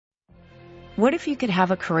What if you could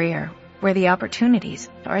have a career where the opportunities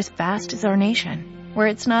are as vast as our nation, where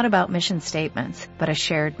it's not about mission statements, but a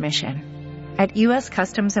shared mission? At U.S.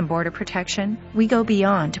 Customs and Border Protection, we go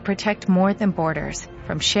beyond to protect more than borders,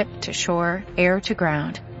 from ship to shore, air to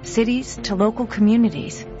ground, cities to local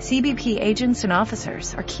communities. CBP agents and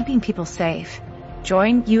officers are keeping people safe.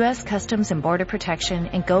 Join U.S. Customs and Border Protection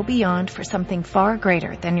and go beyond for something far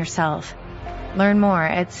greater than yourself. Learn more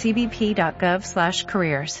at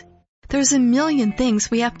cbp.gov/careers. There's a million things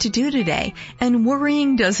we have to do today, and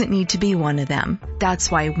worrying doesn't need to be one of them.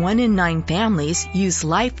 That's why 1 in 9 families use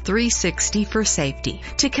Life 360 for safety,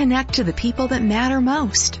 to connect to the people that matter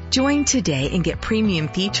most. Join today and get premium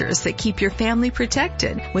features that keep your family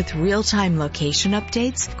protected, with real-time location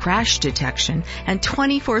updates, crash detection, and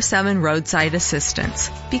 24/7 roadside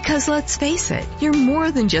assistance. Because let's face it, you're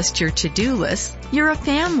more than just your to-do list. You're a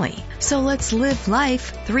family. So let's live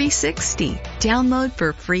Life 360. Download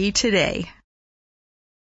for free today.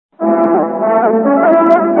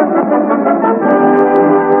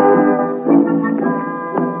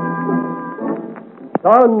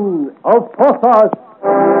 Son of Porthos!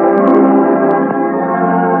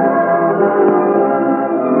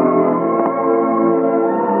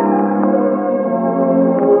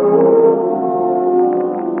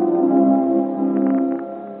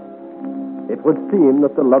 It would seem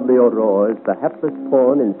that the lovely Aurore is the hapless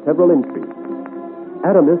pawn in several intrigues.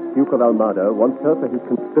 Aramis, Duke of Almada, wants her for his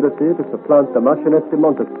conspiracy to supplant the Marchioness de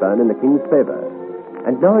Montespan in the king's favor.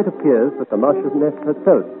 And now it appears that the Marchioness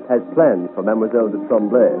herself has plans for Mademoiselle de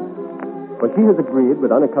Tremblay. For she has agreed with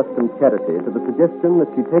unaccustomed charity to the suggestion that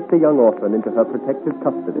she take the young orphan into her protective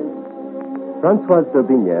custody. Francoise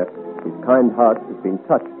d'Aubignac, whose kind heart has been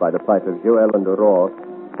touched by the plight of Joël and Aurore,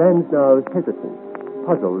 stands now hesitant,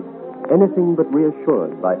 puzzled, anything but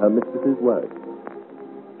reassured by her mistress's words.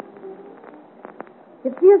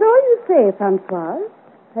 If she is all you say, Francoise,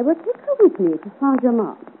 I will take her with me to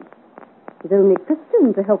Saint-Germain. It is only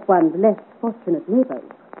Christian to help one's less fortunate neighbors.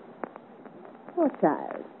 Poor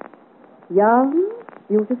child. Young,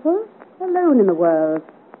 beautiful, alone in the world.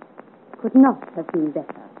 Could not have been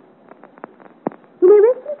better. You may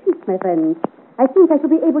rest in peace, my friend. I think I shall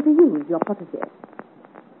be able to use your protégé.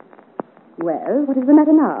 Well, what is the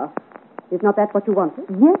matter now? Is not that what you wanted?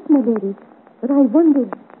 Yes, my lady. But I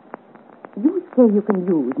wondered... You say you can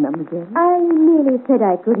use Mademoiselle? I merely said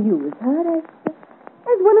I could use her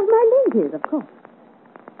as one of my ladies, of course.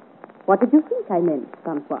 What did you think I meant,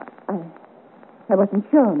 Francois? I wasn't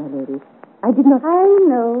sure, my lady. I did not... I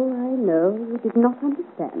know. You did not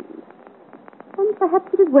understand. And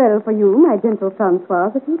perhaps it is well for you, my gentle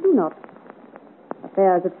Francois, that you do not.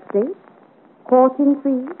 Affairs of state, court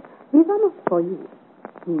intrigue, these are not for you.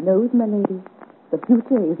 Who knows, my lady? The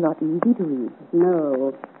future is not easy to read.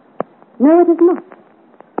 No, it is not.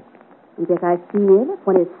 And yet I feel if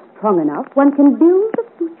one is strong enough, one can build the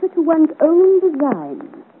future to one's own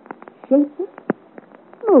design. Shape it,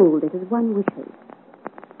 mold it as one wishes.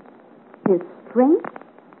 His strength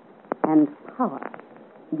and power.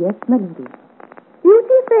 Yes, my lady.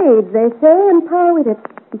 Beauty fades, they say, and power with it.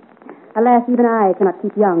 Alas, even I cannot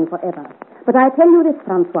keep young forever. But I tell you this,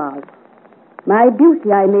 Francoise. My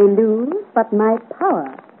beauty I may lose, but my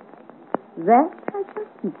power, that I shall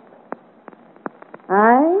keep.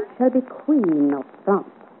 I shall be Queen of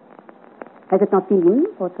France. Has it not been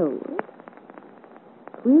foretold?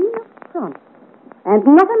 Queen of France. And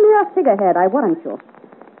not a mere figurehead, I warrant you.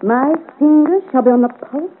 My fingers shall be on the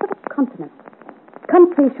pulse of a continent.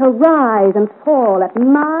 Countries shall rise and fall at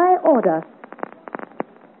my order.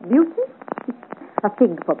 Beauty? A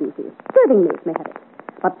fig for beauty. Serving maids may have it.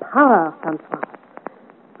 But power, Francois.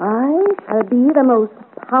 I shall be the most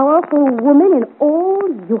powerful woman in all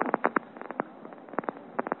Europe.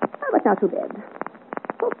 But now to bed.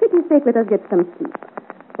 For pity's sake, let us get some sleep.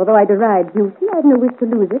 Although I deride beauty, I have no wish to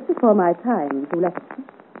lose it before my time to let it.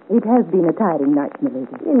 It has been a tiring night, my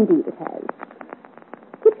lady. Indeed it has.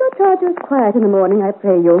 Keep your charges quiet in the morning, I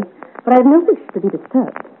pray you, for I have no wish to be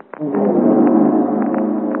disturbed.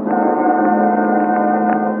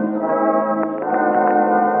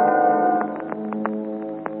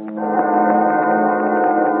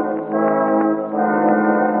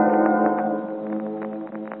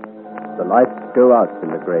 The lights go out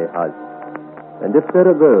in the grey house, and if there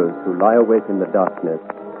are those who lie awake in the darkness,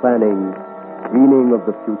 planning, dreaming of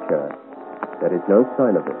the future, there is no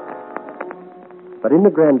sign of it. But in the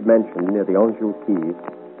grand mansion near the Anjou quay,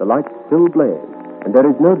 the lights still blaze, and there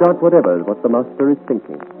is no doubt whatever what the master is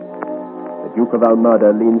thinking. The Duke of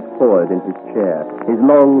Almada leans forward in his chair, his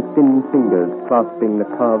long, thin fingers clasping the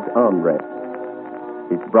carved armrest,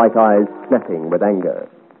 his bright eyes snapping with anger.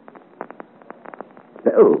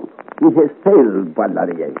 So, He has failed,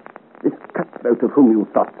 Boislarrier. This cutthroat of whom you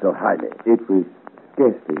thought so highly. It was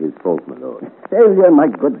scarcely his fault, my lord. Failure, my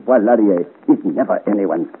good Boislarrier, is never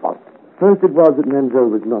anyone's fault. First it was that Mademoiselle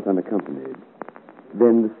was not unaccompanied.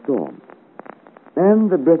 Then the storm. And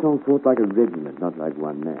the Bretons fought like a regiment, not like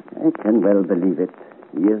one man. I can well believe it.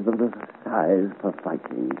 He is of the size for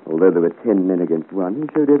fighting. Although there were 10 men against one, he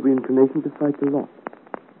showed every inclination to fight a lot.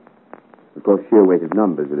 Of course, sheer weight of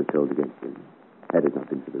numbers would have told against him, had it not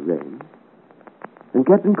been for the rain. And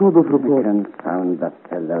Captain Corbeau's report... Confound the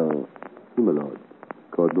fellow. Who, my lord?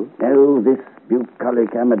 Corbeau? No, this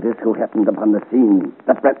bucolic Amadis who happened upon the scene.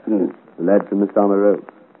 The Breton. The lad from the Summer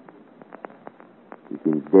Oak. He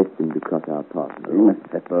seems destined to cross our path. We must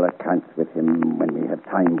settle accounts with him when we have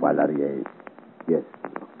time, Boislarrier. Yes.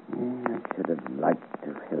 I should have liked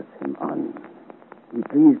to help him on. He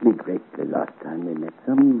pleased me greatly last time we met.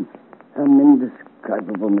 Some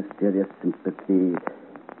indescribable, mysterious sympathy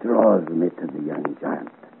draws me to the young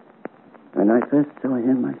giant. When I first saw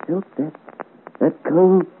him, I felt that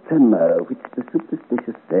cold tremor which the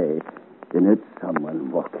superstitious say denotes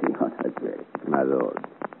someone walking on a grave. My lord,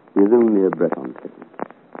 he is only a Breton peasant.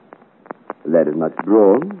 The lad is much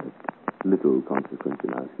brawn, but little consequence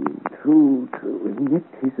in our scheme. True. And yet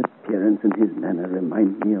his appearance and his manner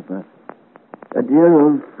remind me of a dear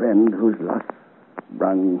old friend whose loss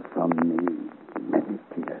wrung from me many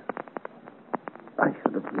tears. I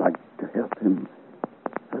should have liked to help him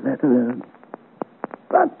for that alone.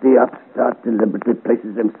 But the upstart deliberately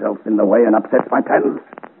places himself in the way and upsets my plans.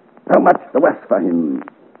 So much the worse for him.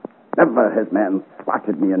 Never has man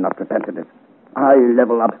thwarted me and not repented it. I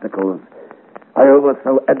level obstacles. I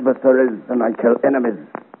overthrow adversaries and I kill enemies.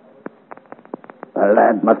 The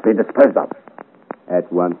lad must be disposed of.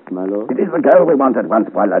 At once, my lord? It is the girl we want at once,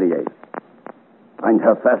 Boislarrier. Find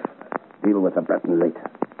her first. Deal with the Breton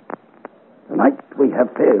later. Tonight we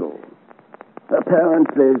have failed.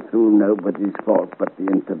 Apparently through nobody's fault but the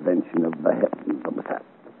intervention of the heavens themselves.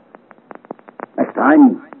 Next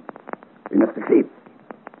time, we must succeed.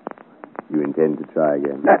 You intend to try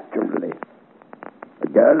again? Naturally. The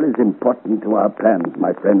girl is important to our plans,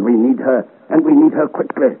 my friend. We need her, and we need her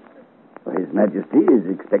quickly. For His Majesty is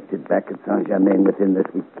expected back at Saint-Germain within this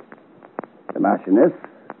week. The Marchioness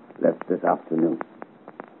left this afternoon.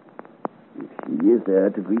 If she is there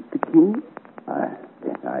to greet the king,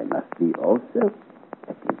 then I must be also.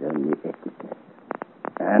 That is only etiquette.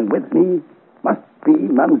 And with me must be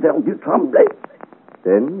Mademoiselle du Tremblay.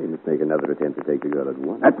 Then we must make another attempt to take the girl at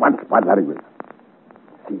once. At once, Boislarrier.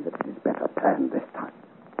 See that it is better planned this time.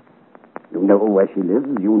 You know where she lives.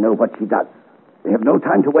 You know what she does. We have no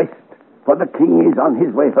time to waste, for the king is on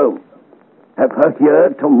his way home. Have her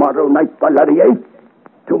here tomorrow night, Boislarrier.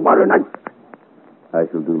 Tomorrow night. I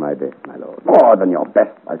shall do my best, my lord. More than your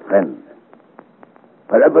best, my friend.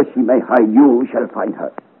 Wherever she may hide, you shall find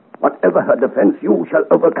her. Whatever her defense, you shall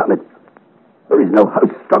overcome it. There is no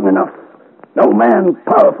house strong enough, no man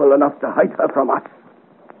powerful enough to hide her from us.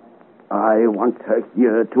 I want her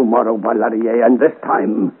here tomorrow, Boislarrier, and this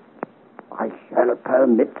time I shall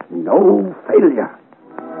permit no failure.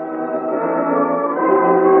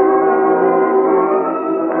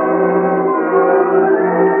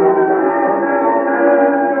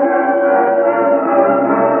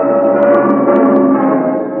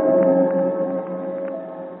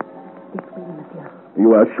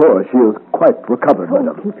 You are sure she is quite recovered,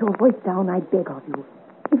 madam? Keep your voice down, I beg of you.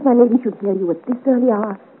 If my lady should hear you at this early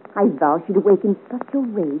hour, I vow she'd awake in such a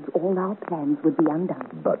rage all our plans would be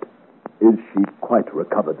undone. But is she quite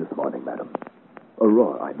recovered this morning, madam?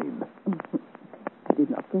 Aurora, I mean. I did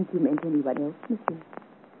not think you meant anyone else, monsieur.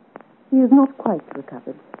 She is not quite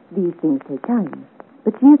recovered. These things take time.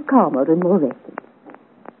 But she is calmer and more rested.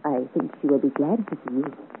 I think she will be glad to see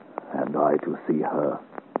you. And I to see her.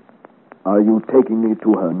 Are you taking me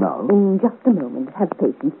to her now? In just a moment. Have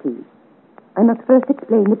patience, please. I must first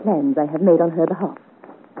explain the plans I have made on her behalf.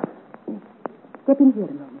 Step in here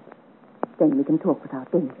a moment. Then we can talk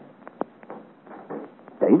without danger.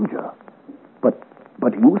 Danger?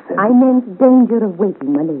 But you said... I meant danger of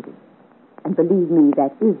waking my lady. And believe me,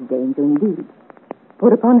 that is danger indeed.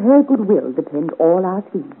 For upon her goodwill depend all our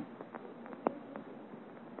schemes.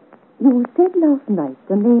 You said last night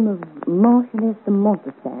the name of Marchioness de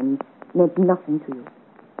Montespan meant nothing to you.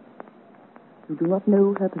 You do not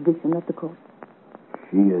know her position at the court?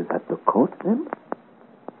 She is at the court, then?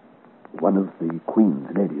 One of the Queen's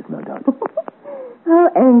ladies, no doubt. How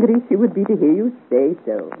angry she would be to hear you say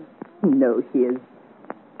so. No, she is...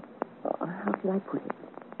 how shall I put it?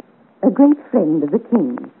 A great friend of the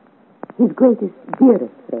King. His greatest,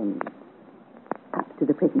 dearest friend. Up to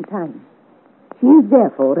the present time. She is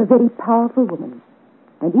therefore a very powerful woman.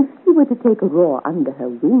 And if she were to take Aurore under her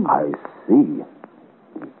wing... I see.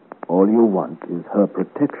 All you want is her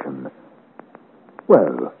protection.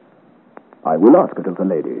 Well, I will ask it of the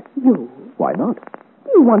lady. You? Why not?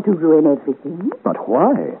 Do you want to ruin everything? But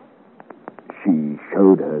why? She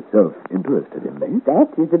showed herself interested in me.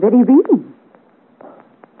 That is the very reason.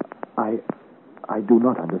 I do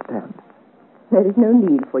not understand. There is no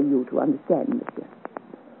need for you to understand, monsieur.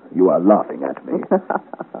 You are laughing at me.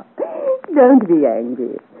 Don't be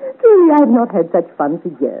angry. Truly, I have not had such fun for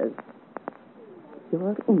years.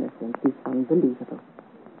 Your innocence is unbelievable.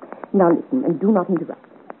 Now listen, and do not interrupt.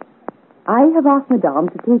 I have asked Madame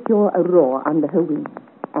to take your Aurore under her wing,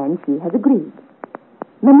 and she has agreed.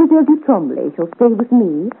 Mademoiselle du Tremblay shall stay with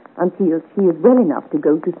me until she is well enough to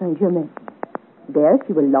go to Saint-Germain. There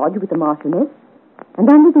she will lodge with the Marchioness, and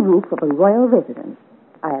under the roof of a royal residence.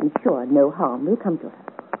 I am sure no harm will come to her.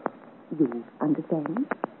 You understand?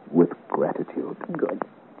 With gratitude. Good.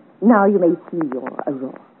 Now you may see your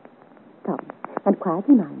Aurore. Come, and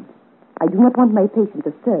quietly mind. I do not want my patient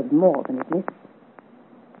disturbed more than is necessary.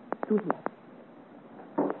 To here.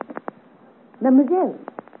 Mademoiselle,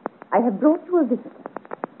 I have brought you a visitor.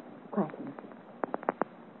 Quietly.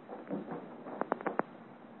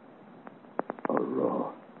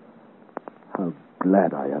 Aurore, how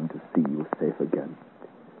glad I am to see you safe again.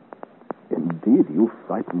 Indeed, you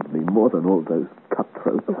frightened me more than all those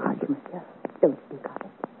cutthroats. Oh, hush, monsieur. Don't speak of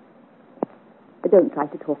it. Don't try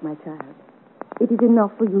to talk, my child. It is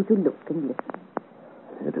enough for you to look and listen.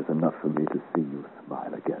 It is enough for me to see you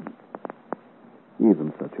smile again.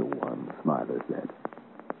 Even such a wan smile as that.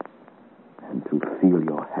 And to feel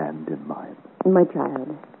your hand in mine. My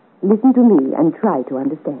child, listen to me and try to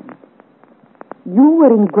understand. You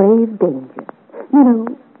were in grave danger. No,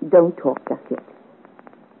 don't talk just yet.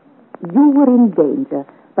 You were in danger,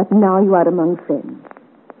 but now you are among friends.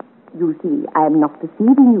 You see, I am not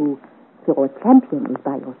deceiving you. Your champion is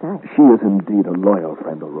by your side. She is indeed a loyal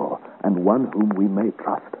friend, Aurore, and one whom we may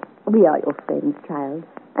trust. We are your friends, child,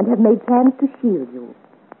 and have made plans to shield you,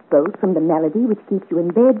 both from the malady which keeps you in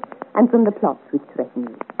bed and from the plots which threaten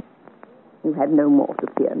you. You have no more to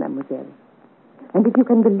fear, mademoiselle. And if you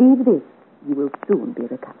can believe this, you will soon be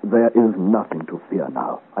recovered. There is nothing to fear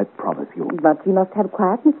now, I promise you. But you must have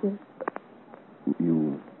quiet, monsieur.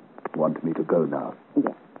 You want me to go now?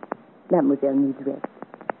 Yes. Mademoiselle needs rest.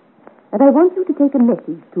 And I want you to take a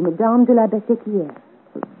message to Madame de la Besséquière.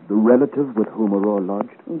 The relative with whom Aurore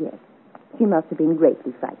lodged? Yes. She must have been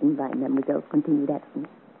greatly frightened by Mademoiselle's continued absence.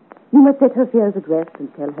 You must set her fears at rest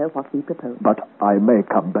and tell her what we propose. But I may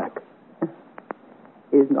come back.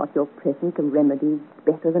 Is not your presence a remedy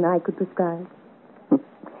better than I could prescribe?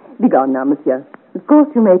 Begone now, monsieur. Of course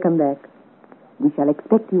you may come back. We shall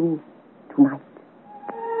expect you tonight.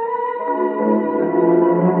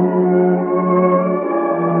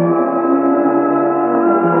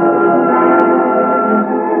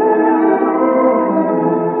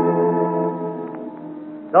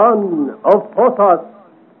 Son of Porthos,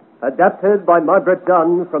 adapted by Margaret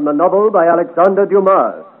Dunn from the novel by Alexander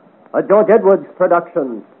Dumas, a George Edwards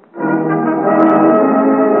production.